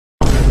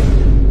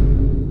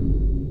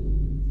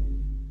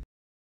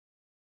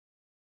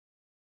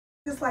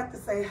just like to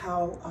say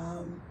how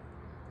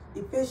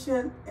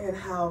efficient and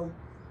how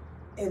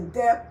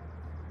in-depth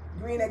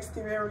Green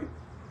Exterior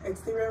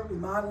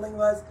Remodeling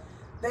was.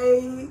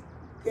 They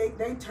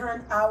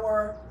turned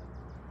our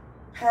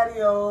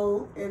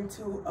patio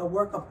into a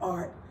work of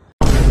art.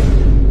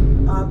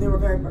 They were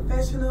very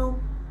professional.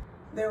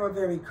 They were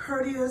very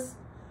courteous.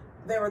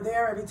 They were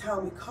there every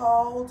time we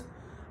called.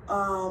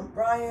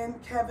 Brian,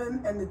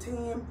 Kevin, and the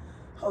team,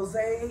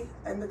 Jose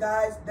and the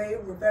guys, they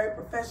were very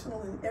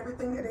professional in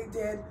everything that they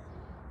did.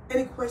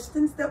 Any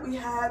questions that we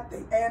had,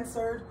 they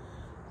answered.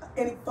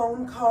 Any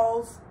phone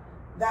calls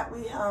that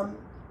we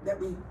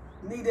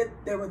needed,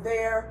 they were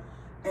there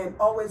and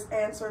always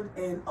answered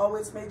and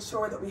always made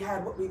sure that we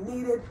had what we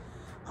needed.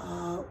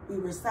 We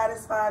were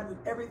satisfied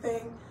with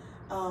everything.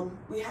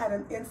 We had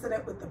an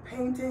incident with the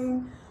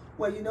painting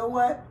where, you know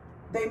what,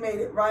 they made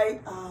it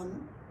right.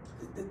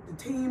 The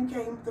team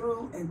came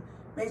through and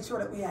made sure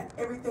that we had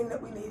everything that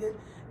we needed,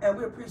 and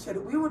we appreciate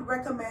it. We would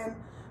recommend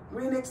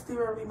Green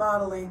Exterior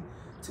Remodeling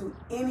to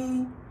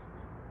any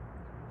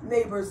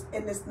neighbors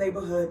in this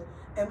neighborhood,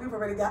 and we've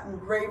already gotten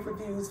rave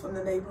reviews from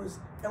the neighbors,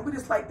 and we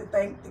just like to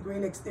thank the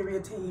Green Exterior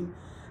team,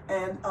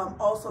 and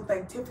also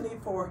thank Tiffany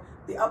for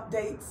the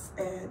updates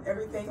and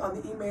everything on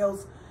the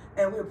emails,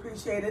 and we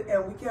appreciate it,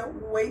 and we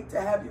can't wait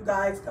to have you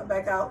guys come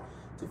back out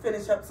to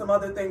finish up some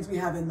other things we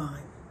have in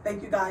mind.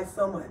 Thank you guys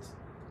so much.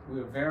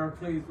 We are very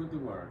pleased with the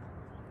work.